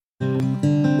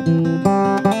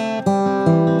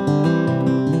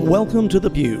Welcome to The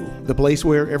Pew, the place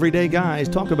where everyday guys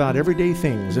talk about everyday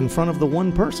things in front of the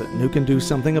one person who can do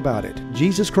something about it,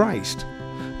 Jesus Christ.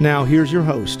 Now here's your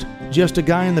host, just a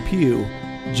guy in the pew,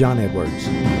 John Edwards.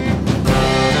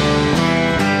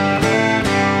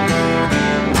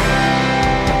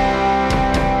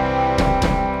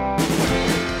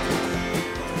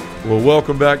 Well,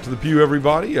 welcome back to The Pew,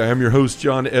 everybody. I am your host,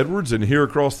 John Edwards, and here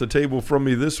across the table from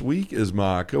me this week is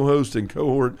my co-host and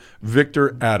cohort,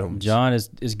 Victor Adams. John, is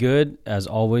good, as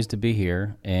always, to be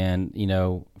here. And, you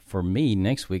know, for me,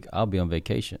 next week, I'll be on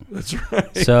vacation. That's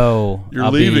right. So You're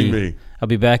leaving me. I'll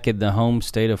be back at the home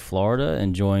state of Florida,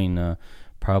 enjoying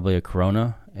probably a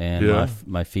Corona and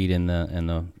my feet in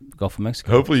the Gulf of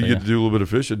Mexico. Hopefully you get to do a little bit of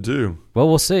fishing too. Well,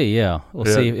 we'll see. Yeah, we'll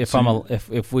see if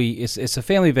it's a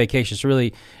family vacation. It's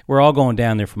really, we're all going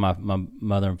down there for my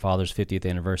mother and father's 50th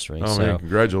anniversary. Oh, man,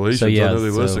 congratulations! So, yeah, I know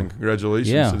they listen.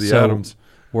 Congratulations to the Adams.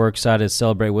 We're excited to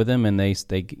celebrate with them, and they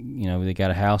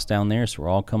got a house down there, so we're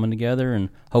all coming together, and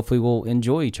hopefully we'll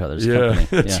enjoy each other's company.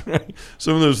 That's right.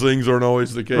 Some of those things aren't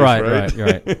always the case, right?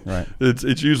 Right.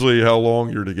 It's usually how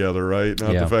long you're together, right?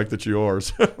 Not the fact that you are.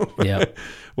 So. Yeah.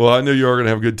 Well, I know you are going to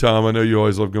have a good time. I know you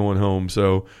always love going home.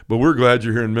 But we're glad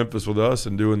you're here in Memphis with us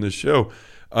and doing this show.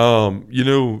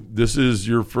 This is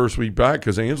your first week back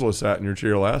because Angela sat in your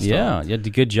chair last time. Yeah, you did a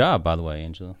good job, by the way,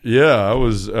 Angela. Yeah, I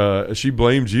was. She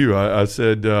blamed you. I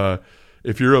said,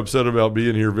 if you're upset about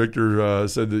being here, Victor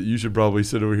said that you should probably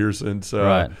sit over here since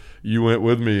you went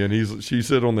with me. And she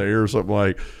said on the air something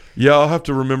like, yeah, I'll have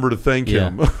to remember to thank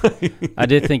him. I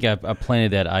did think I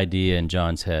planted that idea in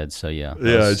John's head, so yeah.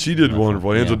 Yeah, she did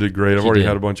wonderful. Angela did great. I've already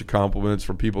had a bunch of compliments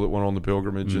from people that went on the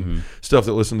pilgrimage and stuff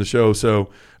that listened to the show. So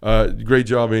great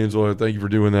job, Angela. Thank you for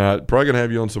doing that. Probably going to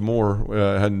have you on some more.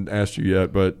 I hadn't asked you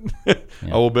yet, but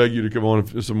I will beg you to come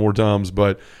on some more times.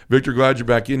 But Victor, glad you're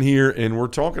back in here, and we're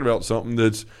talking about something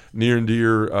that's near and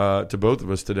dear to both of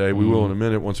us today. We will in a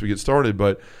minute once we get started,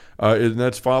 but and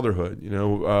that's fatherhood.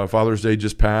 Father's Day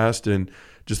just passed, and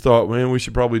just thought, man, we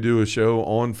should probably do a show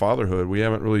on fatherhood. We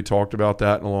haven't really talked about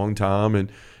that in a long time,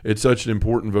 and it's such an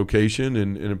important vocation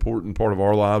and an important part of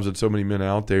our lives and so many men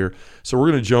out there. So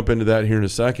we're going to jump into that here in a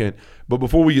second. But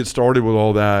before we get started with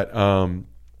all that,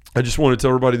 I just want to tell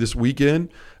everybody this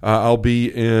weekend I'll be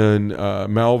in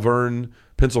Malvern,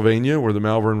 Pennsylvania, where the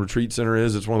Malvern Retreat Center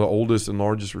is. It's one of the oldest and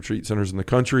largest retreat centers in the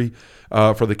country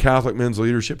for the Catholic Men's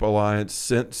Leadership Alliance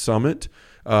Sent Summit.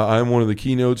 I'm one of the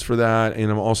keynotes for that,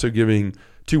 and I'm also giving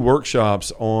 2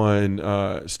 workshops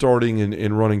on starting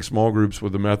and running small groups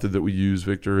with the method that we use,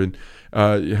 Victor, and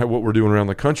what we're doing around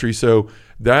the country. So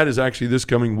that is actually this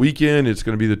coming weekend. It's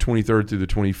going to be the 23rd through the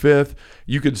 25th.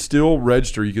 You could still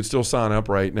register. You could still sign up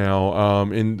right now.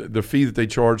 And the fee that they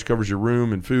charge covers your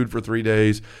room and food for 3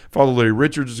 days. Father Larry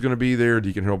Richards is going to be there,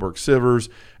 Deacon Harold Burke-Sivers,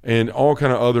 and all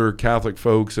kind of other Catholic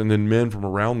folks, and then men from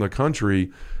around the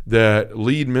country that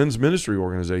lead men's ministry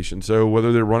organizations. So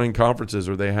whether they're running conferences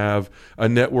or they have a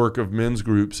network of men's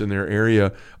groups in their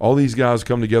area, all these guys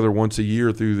come together once a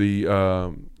year through the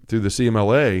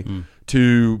CMLA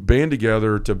to band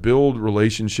together to build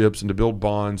relationships and to build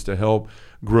bonds to help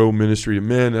grow ministry to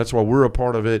men. That's why we're a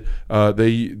part of it.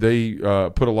 They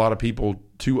put a lot of people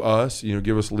to us,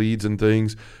 give us leads and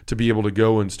things to be able to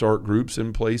go and start groups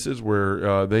in places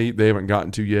where they haven't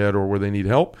gotten to yet or where they need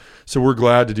help. So we're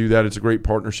glad to do that. It's a great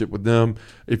partnership with them.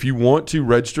 If you want to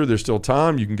register, there's still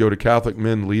time. You can go to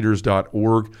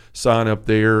CatholicMenLeaders.org, sign up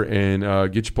there,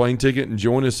 and get your plane ticket and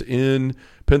join us in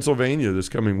Pennsylvania this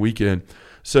coming weekend.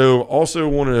 So also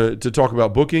want to talk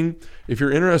about booking. If you're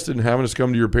interested in having us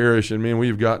come to your parish, and man,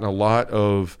 we've gotten a lot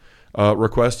of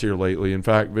requests here lately. In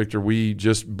fact, Victor, we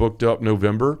just booked up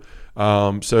November.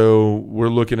 So we're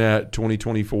looking at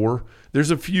 2024.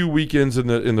 There's a few weekends in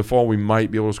the fall we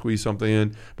might be able to squeeze something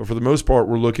in, but for the most part,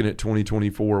 we're looking at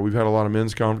 2024. We've had a lot of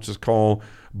men's conferences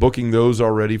booking those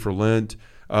already for Lent.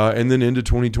 And then into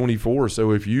 2024.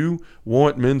 So if you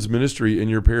want men's ministry in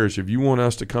your parish, if you want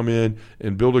us to come in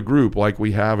and build a group like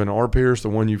we have in our parish, the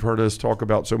one you've heard us talk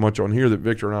about so much on here that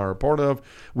Victor and I are a part of,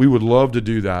 we would love to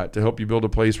do that to help you build a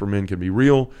place where men can be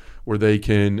real, where they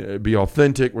can be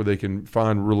authentic, where they can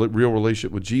find real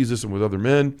relationship with Jesus and with other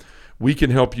men. We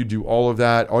can help you do all of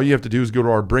that. All you have to do is go to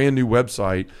our brand new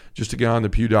website,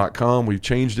 justaguyonthepew.com. We've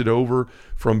changed it over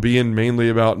from being mainly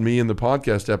about me and the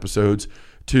podcast episodes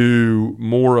to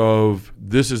more of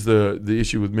this is the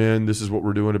issue with men, this is what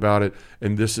we're doing about it,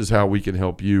 and this is how we can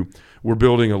help you. We're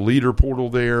building a leader portal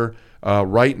there.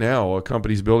 Right now, a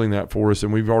company's building that for us,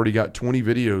 and we've already got 20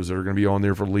 videos that are going to be on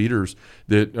there for leaders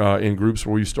that in groups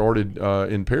where we started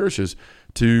in parishes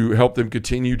to help them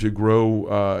continue to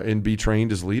grow and be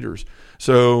trained as leaders.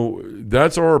 So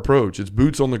that's our approach. It's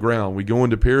boots on the ground. We go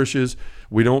into parishes.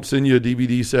 We don't send you a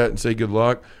DVD set and say good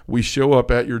luck. We show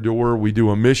up at your door. We do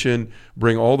a mission,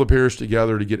 bring all the parish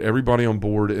together to get everybody on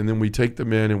board, and then we take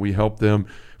them in and we help them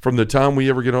from the time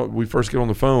we first get on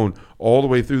the phone all the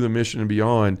way through the mission and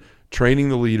beyond, training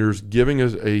the leaders, giving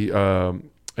us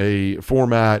a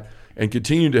format, and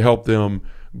continue to help them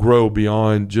grow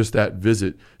beyond just that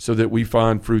visit so that we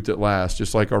find fruit that lasts,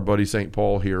 just like our buddy St.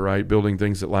 Paul here, right? Building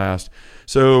things that last.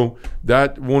 So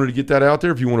wanted to get that out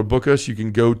there. If you want to book us, you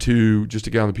can go to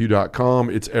justaguyonthepew.com.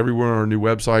 It's everywhere on our new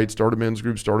website, Start a Men's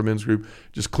Group.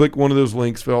 Just click one of those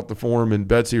links, fill out the form, and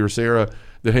Betsy or Sarah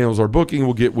that handles our booking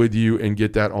will get with you and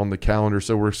get that on the calendar.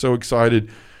 So we're so excited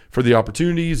for the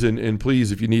opportunities, and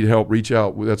please, if you need help, reach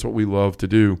out. That's what we love to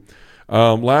do.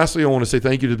 Lastly, I want to say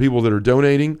thank you to the people that are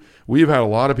donating. We have had a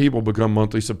lot of people become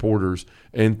monthly supporters,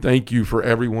 and thank you for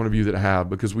every one of you that have,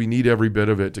 because we need every bit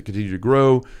of it to continue to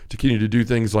grow, to continue to do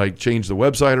things like change the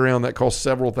website around. That costs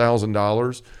several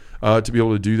 $1,000s to be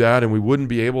able to do that, and we wouldn't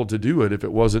be able to do it if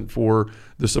it wasn't for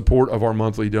the support of our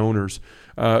monthly donors.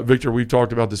 Victor, we've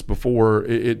talked about this before.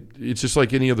 It's just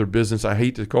like any other business. I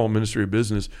hate to call ministry a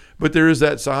business, but there is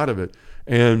that side of it.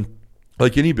 And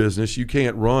like any business, you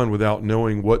can't run without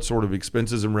knowing what sort of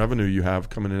expenses and revenue you have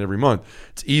coming in every month.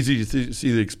 It's easy to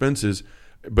see the expenses,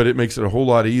 but it makes it a whole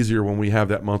lot easier when we have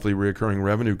that monthly recurring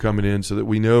revenue coming in, so that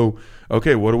we know,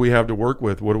 okay, what do we have to work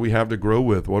with? What do we have to grow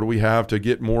with? What do we have to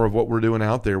get more of what we're doing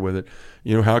out there with it?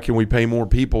 How can we pay more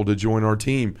people to join our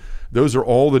team? Those are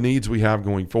all the needs we have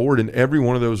going forward, and every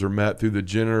one of those are met through the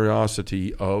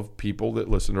generosity of people that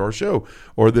listen to our show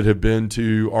or that have been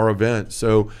to our events.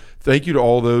 So thank you to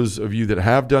all those of you that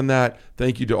have done that.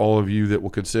 Thank you to all of you that will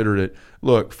consider it.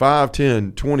 Look, $5,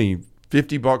 $10, $20,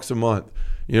 $50 a month,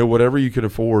 whatever you can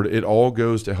afford, it all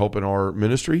goes to helping our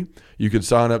ministry. You can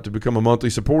sign up to become a monthly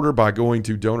supporter by going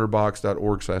to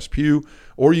donorbox.org/pew,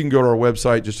 or you can go to our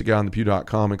website,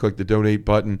 justaguyonthepew.com, and click the donate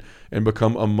button and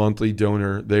become a monthly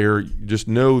donor there. Just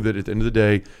know that at the end of the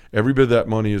day, every bit of that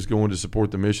money is going to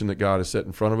support the mission that God has set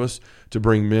in front of us to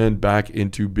bring men back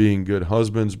into being good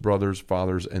husbands, brothers,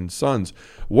 fathers, and sons.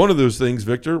 One of those things,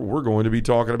 Victor, we're going to be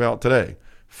talking about today,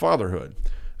 fatherhood.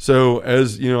 So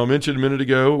as I mentioned a minute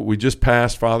ago, we just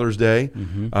passed Father's Day.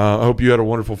 Mm-hmm. I hope you had a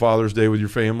wonderful Father's Day with your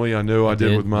family. I know I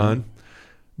did with mine.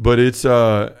 But it's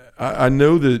I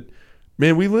know that,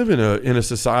 man, we live in a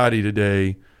society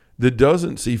today that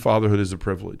doesn't see fatherhood as a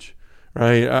privilege,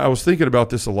 right? I was thinking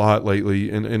about this a lot lately,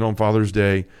 and on Father's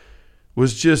Day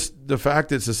was just the fact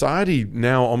that society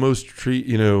now almost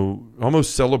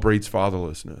celebrates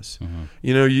fatherlessness. Mm-hmm.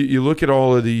 You look at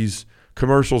all of these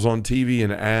commercials on TV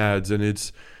and ads, and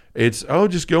it's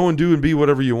just go and do and be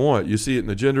whatever you want. You see it in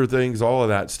the gender things, all of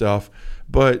that stuff.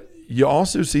 But you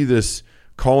also see this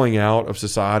calling out of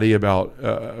society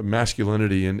about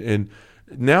masculinity. And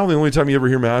now the only time you ever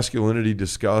hear masculinity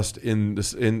discussed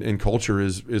in culture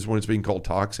is when it's being called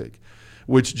toxic,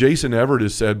 which Jason Everett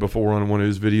has said before on one of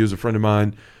his videos, a friend of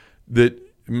mine, that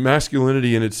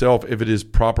masculinity in itself, if it is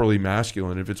properly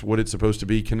masculine, if it's what it's supposed to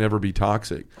be, can never be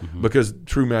toxic, because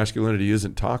true masculinity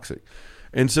isn't toxic.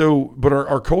 And so, but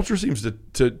our culture seems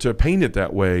to paint it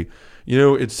that way.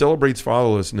 It celebrates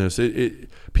fatherlessness.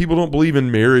 People don't believe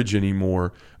in marriage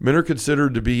anymore. Men are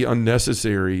considered to be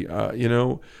unnecessary.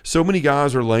 So many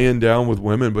guys are laying down with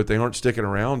women, but they aren't sticking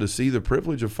around to see the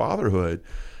privilege of fatherhood.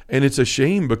 And it's a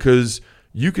shame, because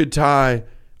you could tie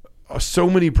so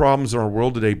many problems in our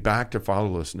world today back to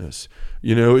fatherlessness.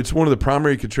 It's one of the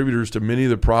primary contributors to many of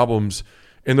the problems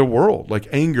in the world, like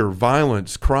anger,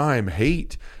 violence, crime,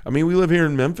 hate. I mean, we live here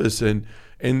in Memphis, and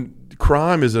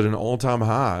crime is at an all-time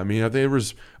high. I mean, I think there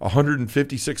was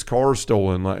 156 cars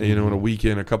stolen, in a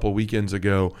weekend, a couple of weekends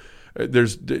ago.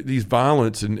 There's these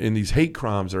violence and these hate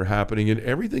crimes that are happening, and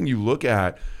everything you look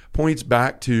at points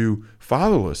back to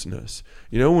fatherlessness.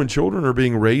 When children are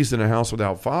being raised in a house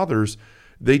without fathers,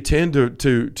 they tend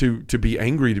to be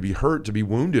angry, to be hurt, to be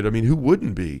wounded. I mean, who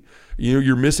wouldn't be?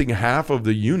 You're missing half of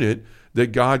the unit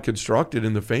that God constructed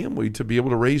in the family to be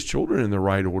able to raise children in the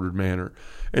right ordered manner.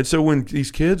 And so when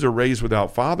these kids are raised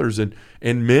without fathers, and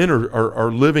men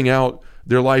are living out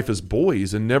their life as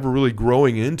boys and never really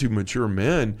growing into mature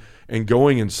men, and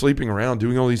going and sleeping around,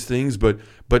 doing all these things, but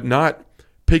not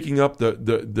picking up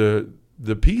the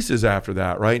pieces after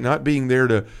that, right? Not being there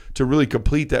to really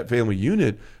complete that family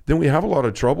unit, then we have a lot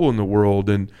of trouble in the world.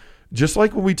 And just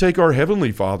like when we take our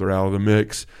Heavenly Father out of the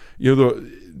mix,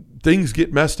 things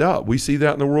get messed up. We see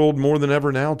that in the world more than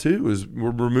ever now too, is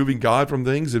we're removing God from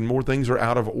things, and more things are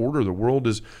out of order. The world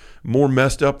is more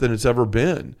messed up than it's ever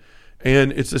been.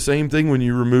 And it's the same thing when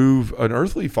you remove an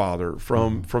earthly father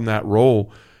from that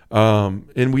role.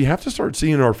 And we have to start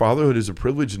seeing our fatherhood as a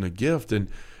privilege and a gift, and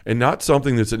not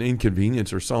something that's an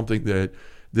inconvenience or something that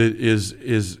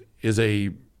is a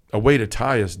way to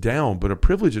tie us down, but a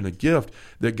privilege and a gift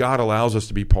that God allows us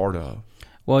to be part of.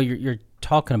 Well, you're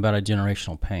talking about a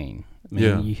generational pain. I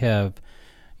mean, you have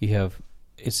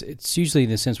it's usually in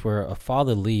the sense where a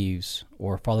father leaves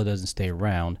or a father doesn't stay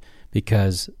around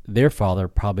because their father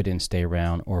probably didn't stay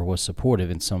around or was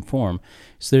supportive in some form.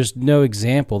 So there's no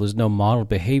example, there's no model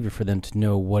behavior for them to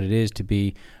know what it is to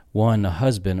be, one, a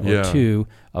husband, or two,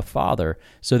 a father.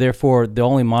 So therefore, the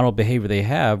only model behavior they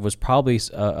have was probably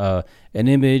an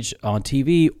image on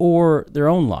TV or their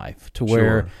own life, to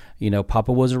where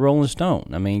Papa was a Rolling Stone.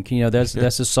 I mean,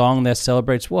 that's a song that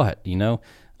celebrates what,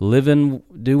 live and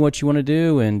do what you want to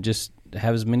do, and just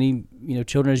have as many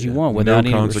children as you want without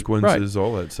any consequences,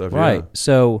 all that stuff. Right. Yeah.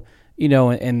 So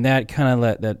and that kind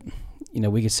of that.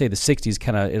 We could say the 60s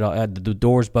kind of the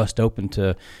doors bust open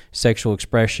to sexual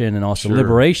expression and also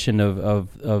liberation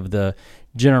of the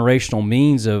generational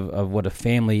means of what a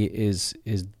family is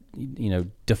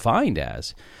defined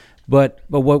as. But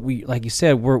what we, like you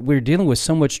said, we're dealing with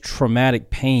so much traumatic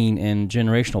pain and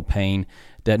generational pain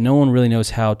that no one really knows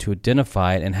how to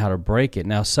identify it and how to break it.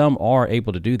 Now, some are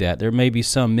able to do that. There may be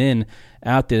some men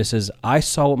out there that says, I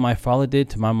saw what my father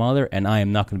did to my mother, and I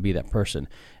am not going to be that person.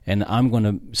 And I'm going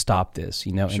to stop this,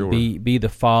 and be the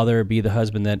father, be the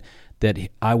husband that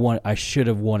I should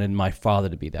have wanted my father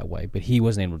to be that way, but he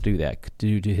wasn't able to do that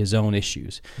due to his own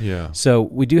issues. Yeah. So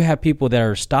we do have people that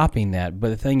are stopping that, but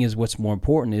the thing is, what's more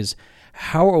important is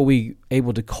how are we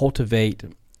able to cultivate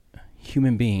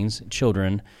human beings,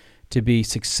 children, to be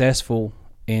successful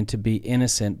and to be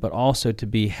innocent, but also to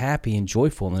be happy and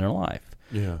joyful in their life,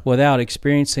 without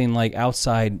experiencing like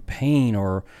outside pain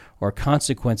or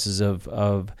consequences of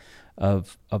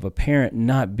a parent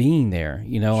not being there.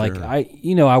 Like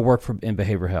I work in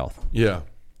behavioral health. Yeah.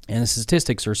 And the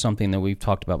statistics are something that we've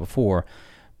talked about before,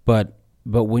 but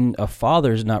when a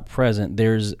father is not present,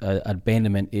 there's an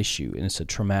abandonment issue, and it's a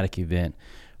traumatic event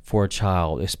for a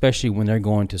child, especially when they're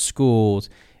going to schools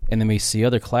and they may see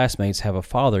other classmates have a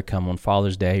father come on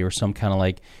Father's Day or some kind of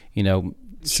like,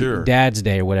 Dad's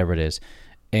Day or whatever it is.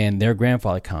 And their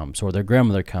grandfather comes, or their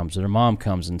grandmother comes, or their mom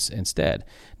comes instead.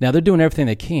 Now they're doing everything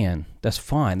they can. That's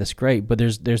fine. That's great. But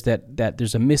there's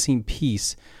a missing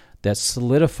piece that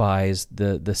solidifies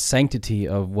the sanctity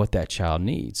of what that child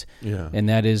needs. Yeah. And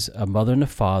that is a mother and a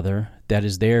father that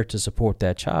is there to support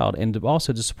that child and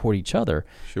also to support each other.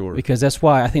 Sure. Because that's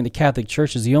why I think the Catholic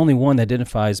Church is the only one that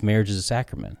identifies marriage as a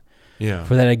sacrament. Yeah.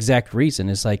 For that exact reason.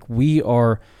 It's like we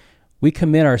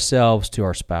commit ourselves to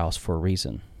our spouse for a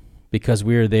reason. Because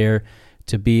we are there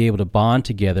to be able to bond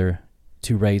together,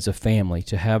 to raise a family,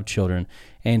 to have children,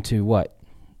 and to what?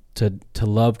 To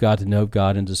love God, to know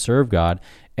God, and to serve God,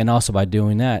 and also by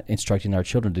doing that, instructing our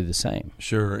children to do the same.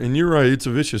 Sure, and you're right. It's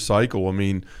a vicious cycle. I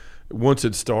mean, once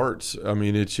it starts,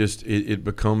 it's just it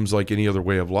becomes like any other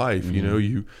way of life.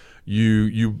 Mm-hmm.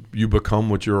 You become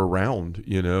what you're around.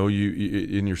 You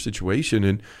in your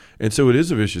situation, and so it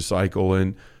is a vicious cycle.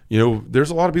 And there's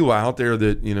a lot of people out there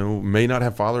that, may not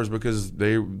have fathers because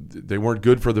they weren't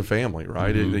good for the family,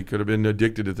 right? Mm-hmm. They could have been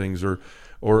addicted to things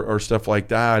or stuff like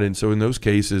that. And so in those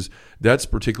cases, that's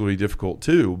particularly difficult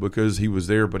too, because he was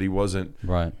there, but he wasn't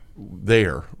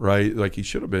there, right? Like he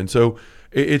should have been. So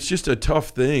it's just a tough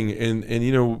thing. And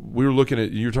we were looking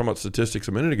at, you were talking about statistics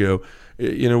a minute ago.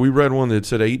 We read one that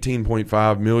said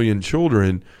 18.5 million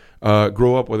children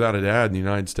grow up without a dad in the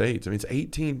United States. It's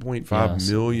 18.5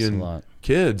 million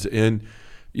kids. And,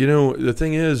 the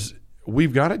thing is,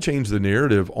 we've got to change the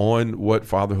narrative on what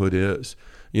fatherhood is.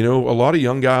 A lot of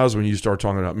young guys, when you start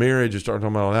talking about marriage, you start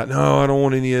talking about all that. No, I don't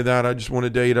want any of that. I just want to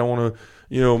date. I want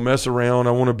to, mess around.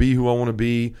 I want to be who I want to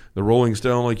be. The Rolling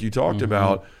Stone, like you talked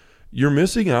about. You're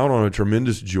missing out on a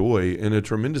tremendous joy and a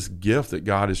tremendous gift that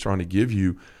God is trying to give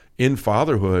you in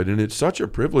fatherhood, and it's such a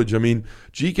privilege.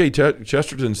 G.K.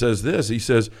 Chesterton says this. He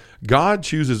says, God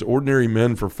chooses ordinary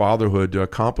men for fatherhood to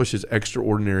accomplish his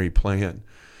extraordinary plan.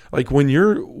 Like when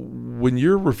you're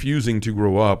refusing to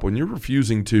grow up, when you're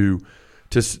refusing to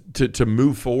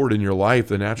move forward in your life,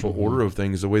 the natural order of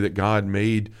things, the way that God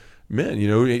made men.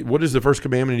 What is the first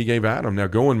commandment he gave Adam? Now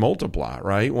go and multiply,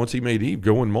 right? Once he made Eve,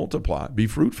 go and multiply, be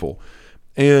fruitful.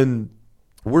 And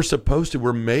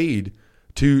we're made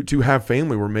to have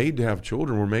family. We're made to have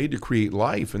children. We're made to create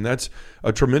life. And that's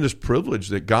a tremendous privilege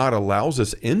that God allows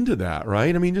us into that,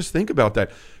 right? Just think about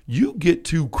that. You get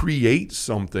to create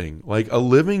something, like a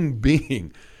living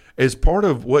being, as part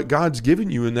of what God's given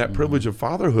you in that privilege of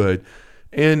fatherhood.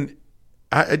 And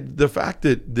the fact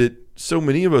that so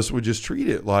many of us would just treat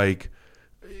it like,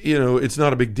 it's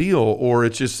not a big deal, or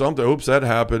it's just something, oops, that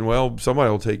happened. Well, somebody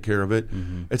will take care of it.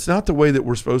 Mm-hmm. It's not the way that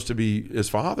we're supposed to be as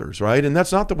fathers, right? And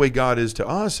that's not the way God is to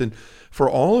us. And for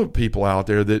all of people out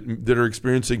there that are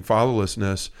experiencing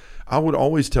fatherlessness, I would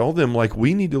always tell them, like,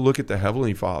 we need to look at the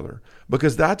Heavenly Father,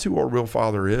 because that's who our real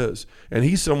Father is. And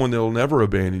He's someone that will never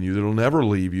abandon you, that will never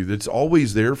leave you, that's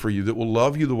always there for you, that will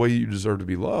love you the way you deserve to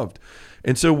be loved.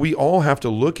 And so we all have to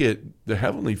look at the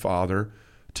Heavenly Father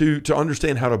to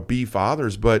understand how to be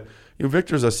fathers. But,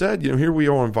 Victor, as I said, here we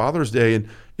are on Father's Day, and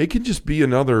it can just be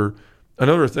another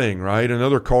thing, right?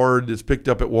 Another card that's picked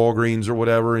up at Walgreens or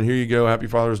whatever, and here you go, Happy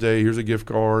Father's Day, here's a gift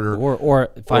card. Or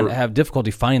have difficulty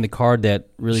finding the card that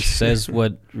really says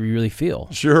what you really feel.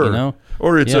 Sure.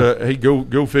 Or it's hey,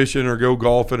 go fishing or go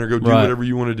golfing or go do whatever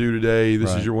you want to do today.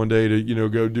 This is your one day to,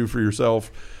 go do for yourself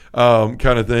kind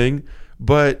of thing.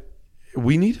 But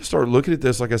we need to start looking at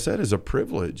this, like I said, as a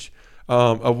privilege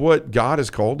of what God has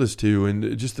called us to,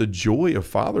 and just the joy of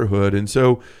fatherhood. And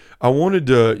so I wanted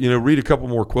to, read a couple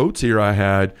more quotes here I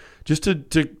had, just to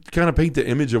kind of paint the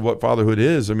image of what fatherhood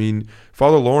is. I mean,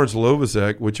 Father Lawrence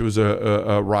Lovasek, which was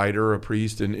a writer, a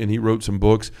priest, and he wrote some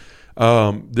books.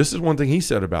 This is one thing he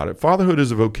said about it. Fatherhood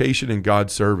is a vocation in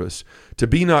God's service, to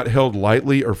be not held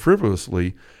lightly or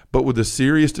frivolously, but with the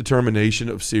serious determination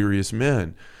of serious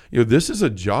men. This is a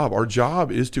job. Our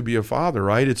job is to be a father,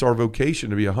 right? It's our vocation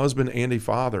to be a husband and a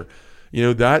father.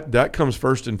 That comes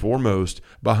first and foremost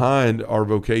behind our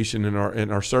vocation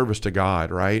and our service to God,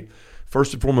 right?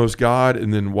 First and foremost, God,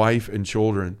 and then wife and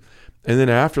children. And then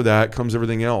after that comes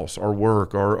everything else, our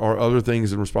work, our other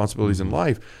things and responsibilities in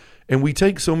life. And we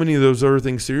take so many of those other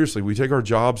things seriously. We take our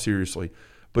job seriously.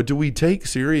 But do we take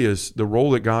serious the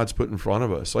role that God's put in front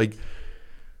of us? Like,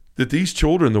 that these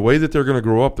children, the way that they're going to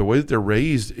grow up, the way that they're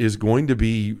raised is going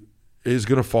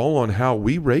to fall on how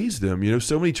we raise them.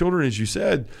 So many children, as you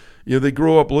said, they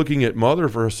grow up looking at mother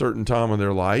for a certain time in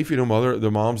their life.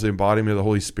 The mom's the embodiment of the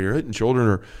Holy Spirit, and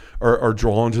children are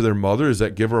drawn to their mother as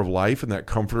that giver of life and that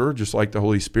comforter, just like the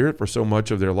Holy Spirit, for so much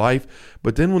of their life.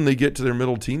 But then when they get to their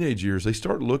middle teenage years, they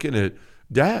start looking at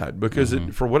dad, because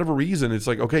for whatever reason, it's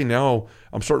like, okay, now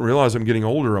I'm starting to realize I'm getting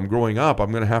older, I'm growing up,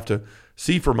 I'm going to have to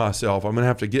see for myself, I'm going to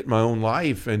have to get my own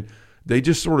life. And they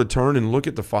just sort of turn and look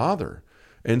at the father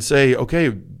and say,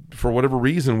 okay, for whatever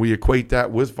reason, we equate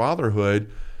that with fatherhood.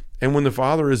 And when the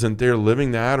father isn't there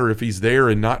living that, or if he's there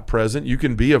and not present, you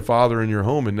can be a father in your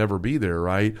home and never be there,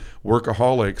 right?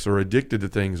 Workaholics or addicted to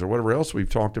things or whatever else we've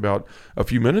talked about a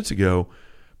few minutes ago.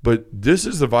 But this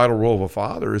is the vital role of a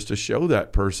father, is to show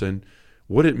that person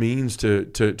what it means to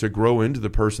grow into the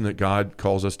person that God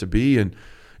calls us to be. And,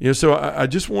 so I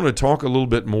just want to talk a little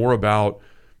bit more about,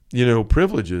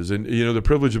 privileges and, the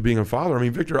privilege of being a father. I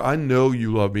mean, Victor, I know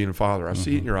you love being a father. I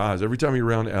see it in your eyes. Every time you're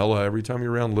around Ella, every time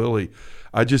you're around Lily,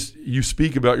 you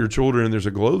speak about your children, and there's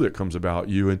a glow that comes about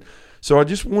you. And so I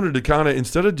just wanted to kind of,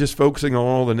 instead of just focusing on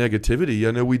all the negativity,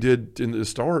 I know we did in the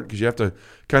start, because you have to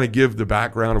kind of give the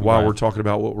background of why we're talking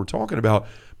about what we're talking about.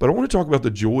 But I want to talk about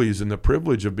the joys and the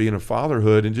privilege of being a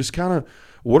fatherhood, and just kind of,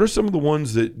 what are some of the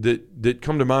ones that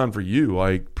come to mind for you,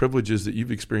 like privileges that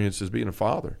you've experienced as being a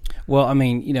father? Well, I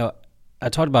mean, I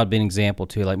talked about being an example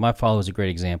too. Like, my father was a great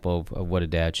example of what a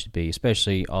dad should be,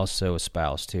 especially also a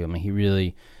spouse too. I mean, he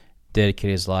really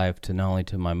dedicated his life to not only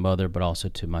to my mother, but also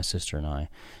to my sister and I.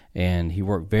 And he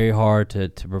worked very hard to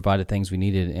provide the things we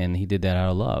needed, and he did that out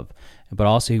of love. But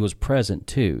also he was present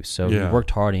too. So he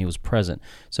worked hard and he was present.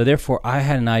 So therefore, I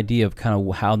had an idea of kind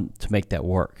of how to make that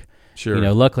work.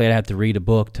 Sure. Luckily I had to read a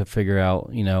book to figure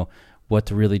out, what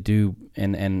to really do,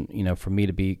 and for me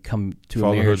to come to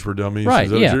a marriage for dummies, right?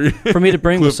 Yeah, for me to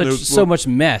bring so much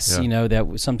mess, yeah.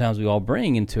 That sometimes we all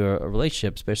bring into a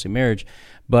relationship, especially marriage.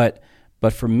 But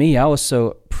for me, I was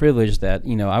so privileged that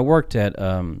I worked at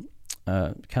kind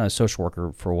of social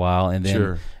worker for a while, and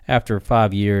then after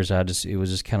 5 years, it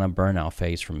was just kind of burnout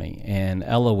phase for me. And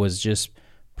Ella was just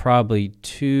probably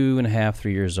 2.5,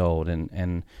 3 years old,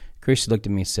 and Christy looked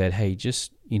at me and said, "Hey,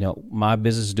 just my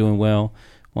business is doing well.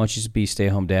 Why don't you just be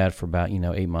stay-at-home dad for about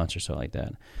 8 months or so, like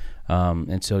that,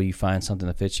 until you find something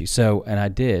that fits you." So, and I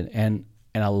did, and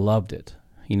I loved it.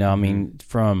 I mean,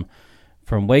 from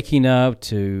waking up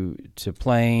to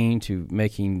playing, to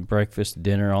making breakfast,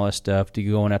 dinner, all that stuff, to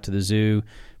going out to the zoo,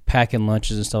 packing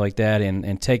lunches and stuff like that,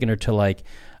 and taking her to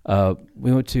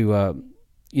we went to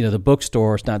the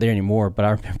bookstore, it's not there anymore, but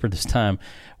I remember this time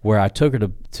where I took her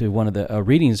to one of the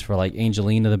readings for like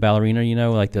Angelina, the ballerina,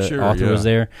 like the author was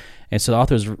there. And so the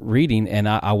author was reading, and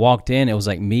I walked in, it was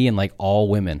like me and like all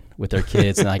women with their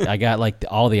kids. And like I got like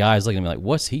all the eyes looking at me like,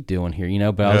 what's he doing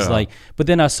here, But I was like, but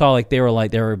then I saw like they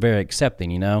were very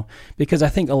accepting, because I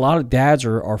think a lot of dads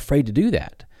are afraid to do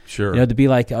that. Sure. To be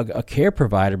like a care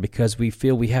provider, because we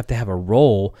feel we have to have a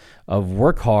role of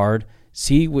work hard,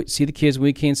 see the kids when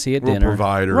we can't see at dinner.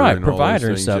 Provider. Right, and provider all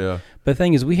and those stuff. things, But the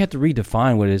thing is, we have to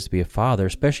redefine what it is to be a father,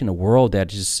 especially in a world that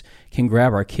just can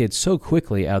grab our kids so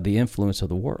quickly out of the influence of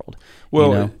the world.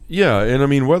 Well, yeah, and I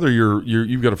mean, whether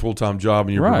you've got a full-time job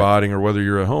and you're providing, or whether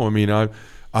you're at home. I mean,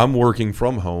 I'm working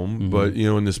from home, but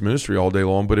in this ministry all day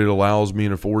long. But it allows me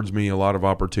and affords me a lot of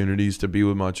opportunities to be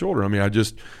with my children. I mean, I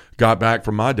just got back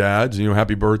from my dad's.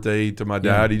 Happy birthday to my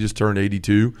dad. He just turned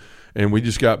 82. And we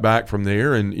just got back from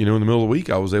there, and in the middle of the week,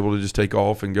 I was able to just take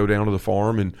off and go down to the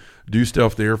farm and do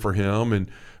stuff there for him,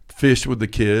 and fish with the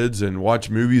kids, and watch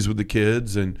movies with the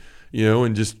kids, and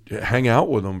and just hang out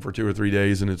with them for 2 or 3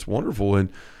 days, and it's wonderful. And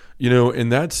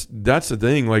and that's the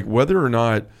thing. Like, whether or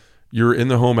not you're in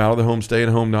the home, out of the home, stay at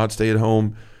home, not stay at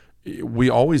home, we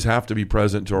always have to be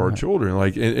present to our children.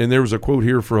 Like, and there was a quote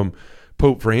here from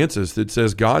Pope Francis that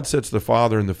says, God sets the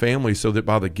father in the family so that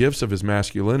by the gifts of his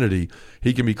masculinity,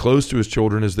 he can be close to his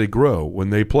children as they grow,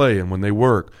 when they play and when they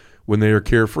work, when they are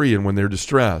carefree and when they're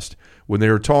distressed, when they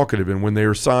are talkative and when they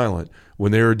are silent,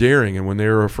 when they are daring and when they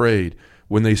are afraid,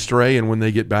 when they stray and when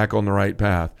they get back on the right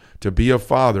path. To be a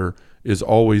father is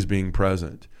always being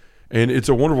present. And it's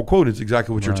a wonderful quote. It's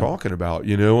exactly what you're talking about.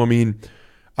 I mean,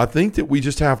 I think that we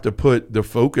just have to put the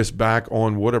focus back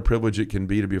on what a privilege it can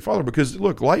be to be a father, because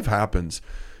look, life happens.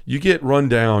 You get run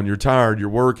down, you're tired, you're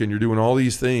working, you're doing all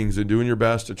these things and doing your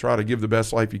best to try to give the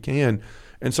best life you can.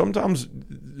 And sometimes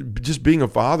just being a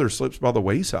father slips by the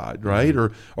wayside, right?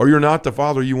 Or you're not the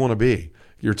father you want to be.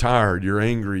 You're tired, you're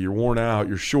angry, you're worn out,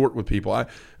 you're short with people.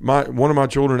 One of my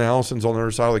children, Allison's on the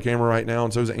other side of the camera right now,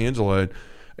 and so is Angela.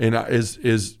 And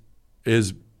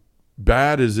is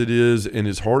bad as it is and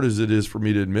as hard as it is for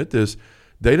me to admit this,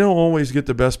 they don't always get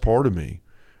the best part of me,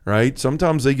 right?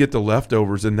 Sometimes they get the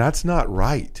leftovers, and that's not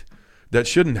right. That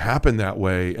shouldn't happen that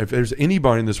way. If there's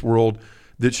anybody in this world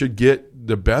that should get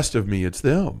the best of me, it's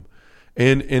them.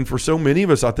 And for so many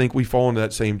of us, I think we fall into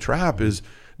that same trap, is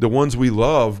the ones we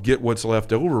love get what's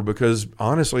left over, because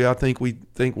honestly, I think we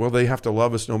think, well, they have to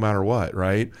love us no matter what,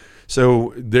 right?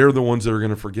 So they're the ones that are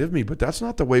going to forgive me. But that's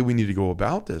not the way we need to go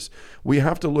about this. We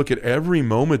have to look at every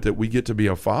moment that we get to be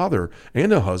a father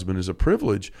and a husband as a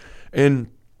privilege. And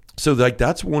so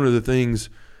that's one of the things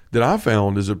that I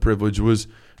found as a privilege was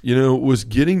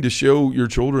getting to show your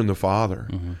children the Father.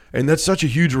 And that's such a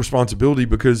huge responsibility,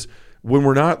 because when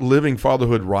we're not living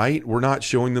fatherhood right, we're not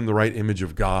showing them the right image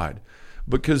of God.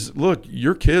 Because look,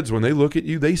 your kids, when they look at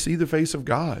you, they see the face of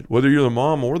God, whether you're the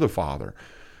mom or the father.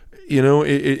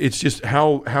 It's just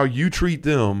how you treat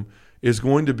them is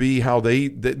going to be how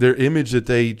their image that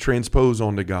they transpose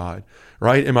onto God,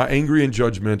 right? Am I angry and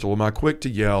judgmental? Am I quick to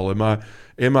yell?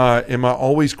 Am I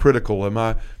always critical?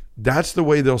 That's the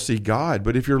way they'll see God.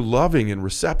 But if you're loving and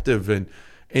receptive and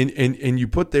you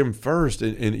put them first,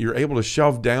 and you're able to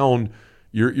shove down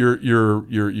your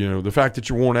the fact that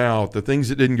you're worn out, the things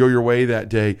that didn't go your way that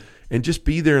day, and just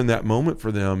be there in that moment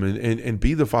for them and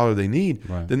be the father they need,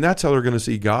 then that's how they're going to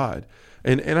see God.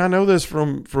 And I know this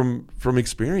from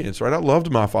experience, right? I loved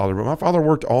my father, but my father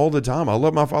worked all the time. I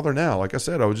love my father now. Like I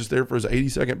said, I was just there for his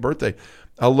 82nd birthday.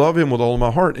 I love him with all of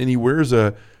my heart, and he wears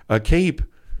a cape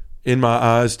in my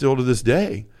eyes still to this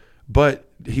day. But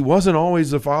he wasn't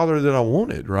always the father that I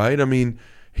wanted, right? I mean,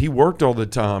 he worked all the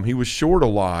time. He was short a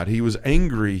lot. He was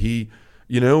angry. He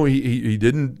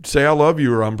didn't say I love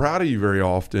you or I'm proud of you very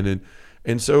often.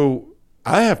 And so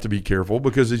I have to be careful,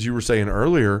 because as you were saying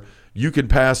earlier, you can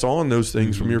pass on those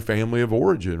things from your family of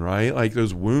origin, right? Like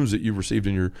those wounds that you've received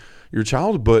in your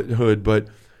childhood. But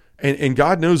and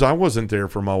God knows I wasn't there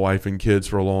for my wife and kids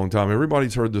for a long time.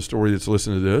 Everybody's heard the story that's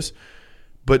listened to this.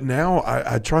 But now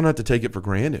I try not to take it for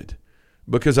granted,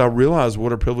 because I realize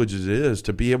what a privilege it is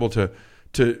to be able to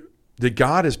that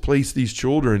God has placed these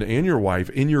children and your wife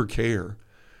in your care,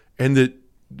 and that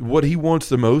what he wants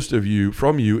the most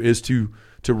from you is to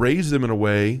raise them in a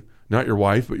way, not your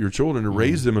wife, but your children, to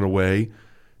raise them in a way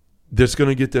that's going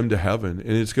to get them to heaven,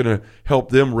 and it's going to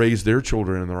help them raise their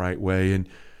children in the right way.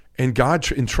 And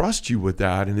God entrusts you with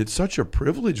that. And it's such a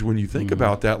privilege when you think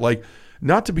about that, like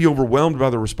not to be overwhelmed by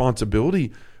the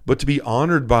responsibility, but to be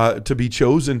honored to be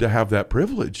chosen to have that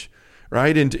privilege.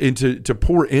 Right. And to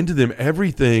pour into them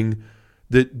everything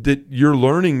that you're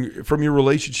learning from your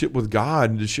relationship with God,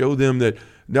 and to show them that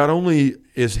not only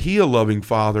is He a loving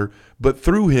Father, but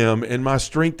through Him and my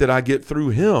strength that I get through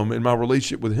Him and my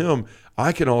relationship with Him,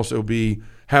 I can also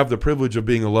have the privilege of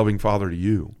being a loving father to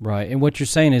you. Right. And what you're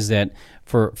saying is that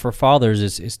for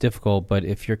fathers, it's difficult, but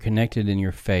if you're connected in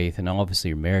your faith, and obviously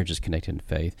your marriage is connected in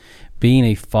faith, being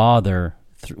a father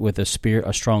with a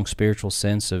strong spiritual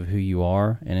sense of who you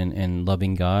are and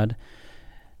loving God,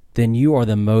 then you are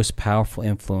the most powerful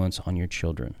influence on your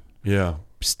children. Yeah.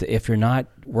 If you're not,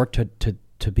 work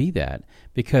to be that.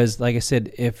 Because, like I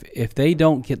said, if they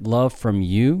don't get love from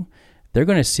you, they're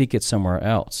going to seek it somewhere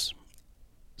else,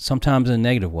 sometimes in a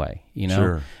negative way, you know?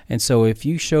 Sure. And so if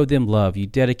you show them love, you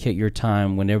dedicate your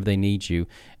time whenever they need you,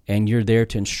 and you're there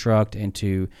to instruct and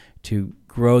to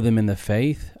grow them in the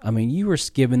faith, I mean, you are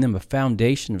giving them a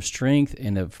foundation of strength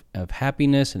and of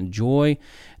happiness and joy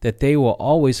that they will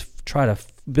always try to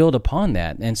build upon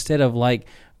that, instead of like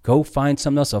go find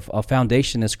something else, a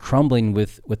foundation that's crumbling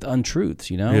with untruths,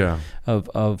 you know, yeah.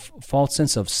 of false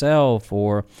sense of self,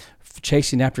 or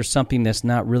chasing after something that's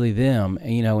not really them,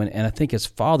 you know. And I think as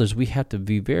fathers, we have to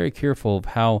be very careful of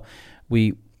how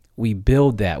we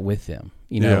build that with them.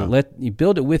 You know, let you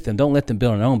build it with them. Don't let them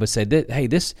build on their own, but say, hey,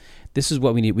 this is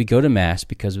what we need. We go to Mass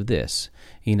because of this.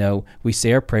 You know, we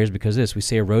say our prayers because of this. We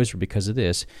say a rosary because of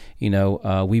this. You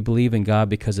know, we believe in God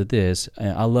because of this.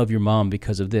 I love your mom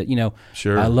because of this. You know,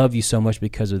 sure. I love you so much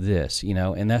because of this. You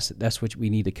know, and that's what we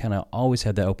need to kind of always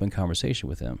have that open conversation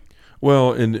with them.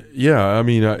 Well, and yeah, I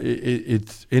mean,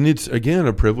 it's again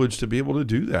a privilege to be able to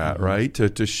do that, mm-hmm. right?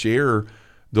 To share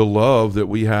the love that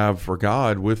we have for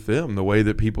God with them, the way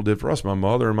that people did for us. My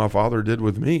mother and my father did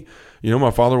with me. You know,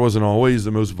 my father wasn't always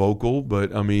the most vocal,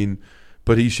 but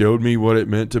he showed me what it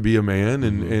meant to be a man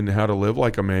and, mm-hmm. and how to live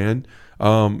like a man.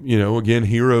 You know, again,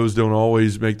 heroes don't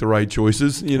always make the right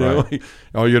choices. You know, right.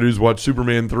 All you got to do is watch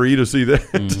Superman 3 to see that.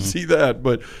 Mm-hmm. To see that,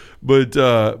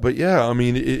 but yeah, I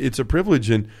mean, it's a privilege.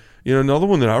 And you know, another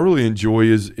one that I really enjoy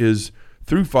is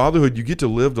through fatherhood, you get to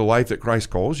live the life that Christ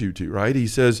calls you to. Right? He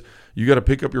says you got to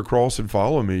pick up your cross and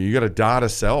follow me. You got to die to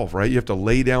self. Right? You have to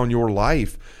lay down your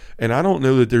life. And I don't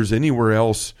know that there's anywhere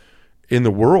else in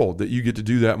the world that you get to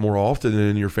do that more often than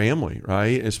in your family,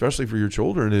 right? Especially for your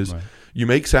children, is right. You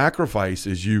make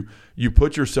sacrifices. You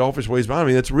put your selfish ways behind. I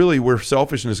mean, that's really where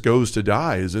selfishness goes to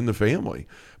die, is in the family.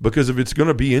 Because if it's going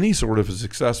to be any sort of a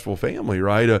successful family,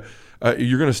 right,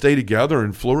 you're going to stay together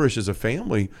and flourish as a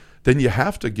family, then you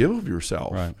have to give of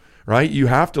yourself. Right? You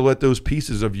have to let those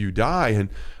pieces of you die. And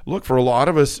look, for a lot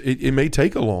of us, it may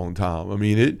take a long time. I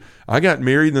mean, I got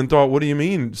married and then thought, what do you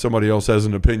mean somebody else has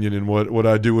an opinion in what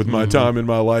I do with my mm-hmm. time in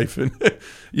my life? And,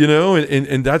 you know,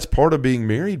 and that's part of being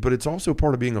married, but it's also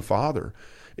part of being a father.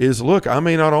 Is, look, I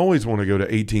may not always want to go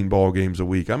to 18 ball games a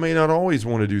week. I may not always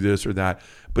want to do this or that,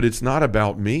 but it's not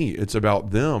about me. It's about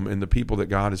them and the people that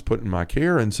God has put in my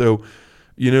care. And so,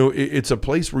 you know, it's a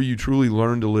place where you truly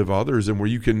learn to live others, and where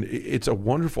it's a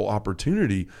wonderful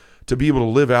opportunity to be able to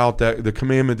live out the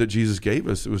commandment that Jesus gave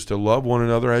us. It was to love one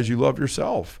another as you love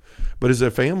yourself. But as a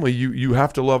family, you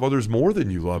have to love others more than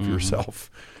you love mm-hmm.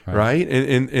 yourself, right?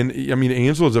 And I mean,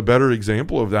 Angela's a better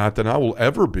example of that than I will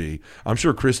ever be. I'm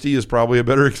sure Christy is probably a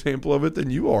better example of it than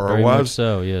you are. Very much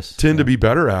so, yes. Tend to be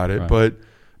better at it. Right. But,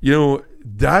 you know,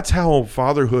 that's how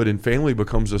fatherhood and family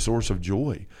becomes a source of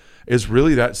joy. Is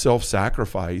really that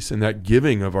self-sacrifice and that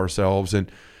giving of ourselves,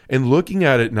 and looking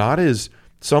at it not as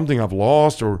something I've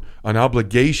lost or an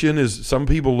obligation, as some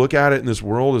people look at it in this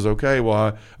world, as, okay,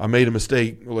 well, I made a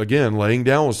mistake, again, laying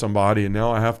down with somebody, and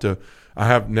now I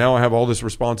have all this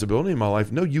responsibility in my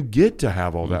life. No, you get to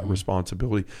have all that mm-hmm.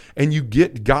 responsibility,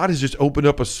 and God has just opened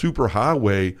up a super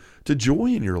highway to joy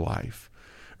in your life,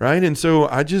 right? And so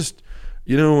I just,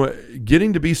 you know,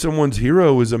 getting to be someone's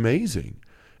hero is amazing.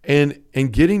 And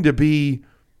getting to be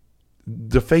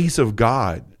the face of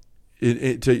God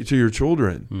to your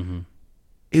children mm-hmm.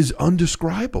 is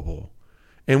undescribable.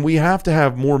 And we have to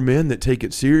have more men that take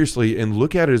it seriously and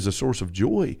look at it as a source of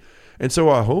joy. And so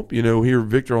I hope, you know, here,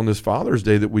 Victor, on this Father's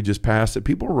Day that we just passed, that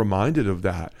people are reminded of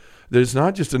that it's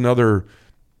not just another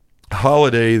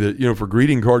holiday that, you know, for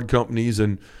greeting card companies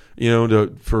and, you know,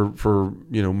 for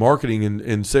you know, marketing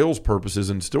and sales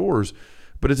purposes in stores.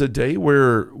 But it's a day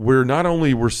where not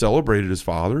only we're celebrated as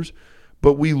fathers,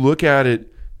 but we look at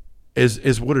it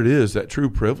as what it is, that true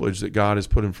privilege that God has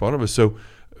put in front of us. So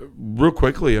real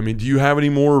quickly, I mean, do you have any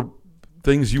more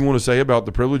things you want to say about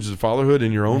the privileges of fatherhood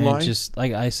in your own life? Just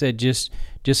like I said, just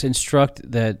instruct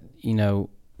that, you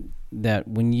know, that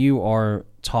when you are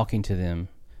talking to them,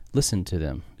 listen to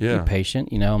them. Yeah. Be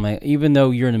patient. You know, even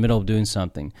though you're in the middle of doing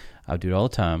something, I do it all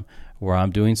the time, where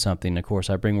I'm doing something. Of course,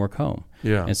 I bring work home.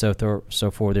 Yeah. And so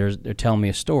they're telling me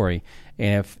a story,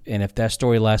 and if that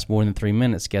story lasts more than 3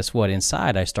 minutes, guess what?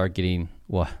 Inside, I start getting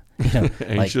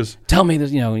anxious. Like, tell me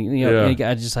this, and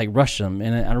I just like rush them,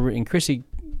 and Chrissy,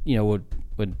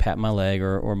 would pat my leg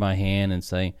or my hand and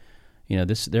say,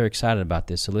 they're excited about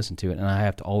this, so listen to it. And I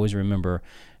have to always remember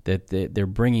that they're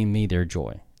bringing me their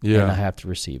joy, and I have to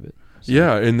receive it. So.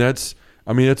 Yeah, and that's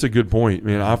a good point,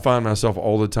 man. I find myself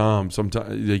all the time,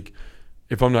 sometimes, like,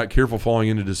 if I'm not careful, falling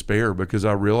into despair because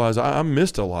I realize I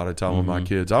missed a lot of time with my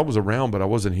kids. I was around, but I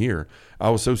wasn't here. I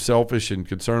was so selfish and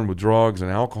concerned with drugs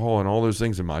and alcohol and all those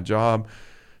things in my job,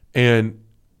 and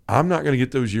I'm not going to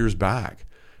get those years back.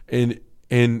 And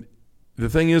the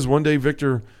thing is, one day,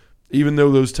 Victor, even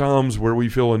though those times where we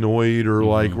feel annoyed or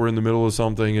like we're in the middle of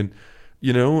something, and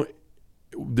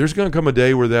there's going to come a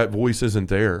day where that voice isn't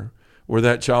there, where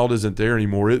that child isn't there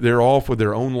anymore. They're off with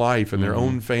their own life and their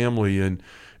own family, and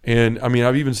I mean,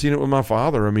 I've even seen it with my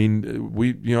father. I mean,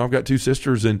 I've got 2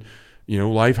 sisters, and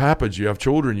life happens. You have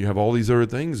children, you have all these other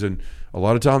things, and a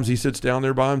lot of times he sits down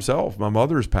there by himself. My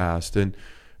mother's passed, and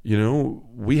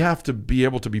we have to be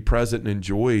able to be present and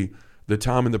enjoy the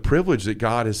time and the privilege that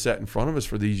God has set in front of us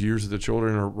for these years that the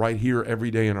children are right here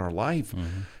every day in our life,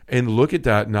 and look at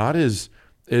that not as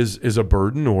a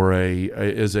burden or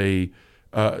as a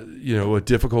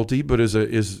difficulty, but as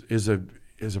a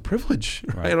privilege.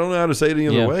 Right? I don't know how to say it any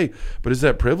other way, but it's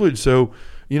that privilege. So,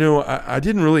 I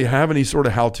didn't really have any sort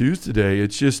of how-tos today.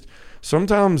 It's just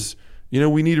sometimes,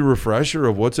 we need a refresher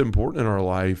of what's important in our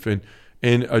life and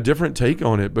a different take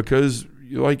on it, because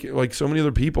like so many other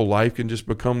people, life can just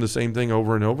become the same thing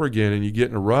over and over again, and you get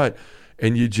in a rut,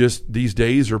 and these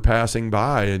days are passing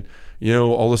by, and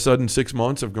all of a sudden 6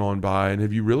 months have gone by, and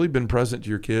have you really been present to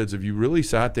your kids? Have you really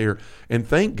sat there and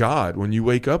thank God when you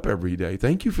wake up every day?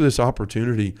 Thank you for this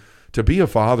opportunity to be a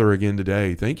father again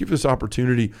today. Thank you for this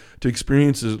opportunity to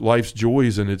experience life's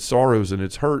joys and its sorrows and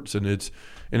its hurts and its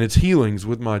healings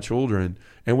with my children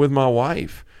and with my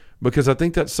wife. Because I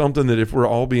think that's something that, if we're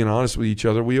all being honest with each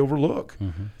other, we overlook.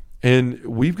 And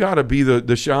we've got to be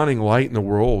the shining light in the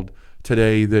world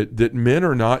today, that men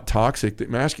are not toxic, that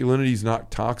masculinity is not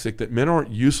toxic, that men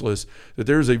aren't useless, that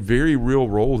there's a very real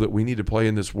role that we need to play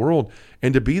in this world,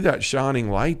 and to be that shining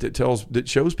light that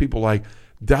shows people, like,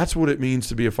 that's what it means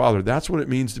to be a father, that's what it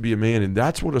means to be a man, and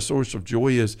that's what a source of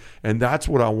joy is, and that's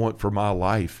what I want for my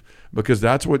life, because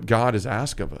that's what God has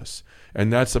asked of us,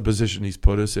 and that's the position he's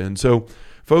put us in. So,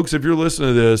 folks, if you're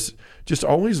listening to this, just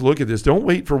always look at this. Don't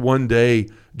wait for one day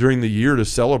during the year to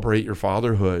celebrate your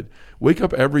fatherhood. Wake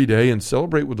up every day and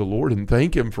celebrate with the Lord and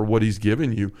thank him for what he's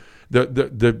given you.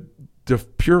 The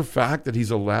pure fact that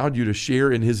he's allowed you to share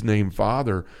in his name,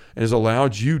 Father, and has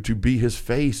allowed you to be his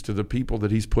face to the people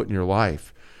that he's put in your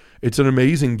life. It's an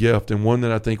amazing gift, and one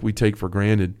that I think we take for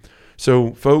granted.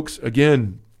 So, folks,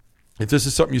 again, if this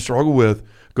is something you struggle with,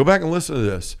 go back and listen to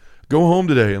this. Go home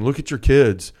today and look at your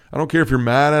kids. I don't care if you're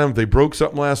mad at them, if they broke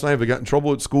something last night, if they got in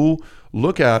trouble at school.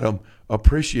 Look at them,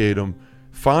 appreciate them,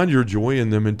 find your joy in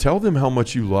them, and tell them how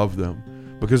much you love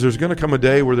them. Because there's going to come a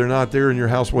day where they're not there in your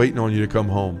house waiting on you to come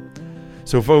home.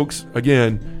 So, folks,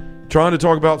 again, trying to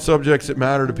talk about subjects that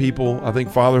matter to people. I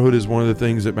think fatherhood is one of the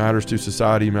things that matters to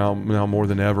society now more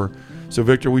than ever. So,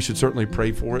 Victor, we should certainly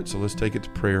pray for it. So let's take it to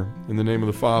prayer. In the name of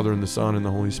the Father, and the Son, and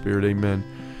the Holy Spirit, amen.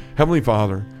 Heavenly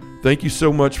Father, thank you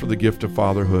so much for the gift of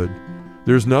fatherhood.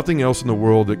 There's nothing else in the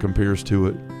world that compares to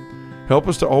it. Help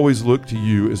us to always look to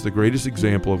you as the greatest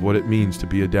example of what it means to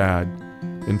be a dad.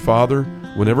 And Father,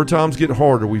 whenever times get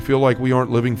hard or we feel like we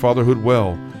aren't living fatherhood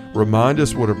well, remind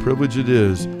us what a privilege it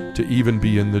is to even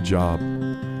be in the job.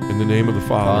 In the name of the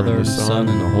Father, and the Son,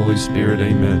 and the Holy Spirit,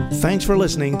 amen. Thanks for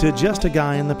listening to Just a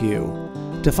Guy in the Pew.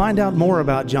 To find out more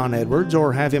about John Edwards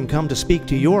or have him come to speak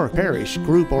to your parish,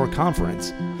 group, or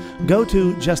conference, go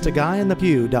to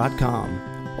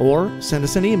justaguyinthepew.com or send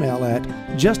us an email at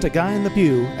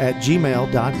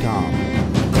justaguyinthepew@gmail.com.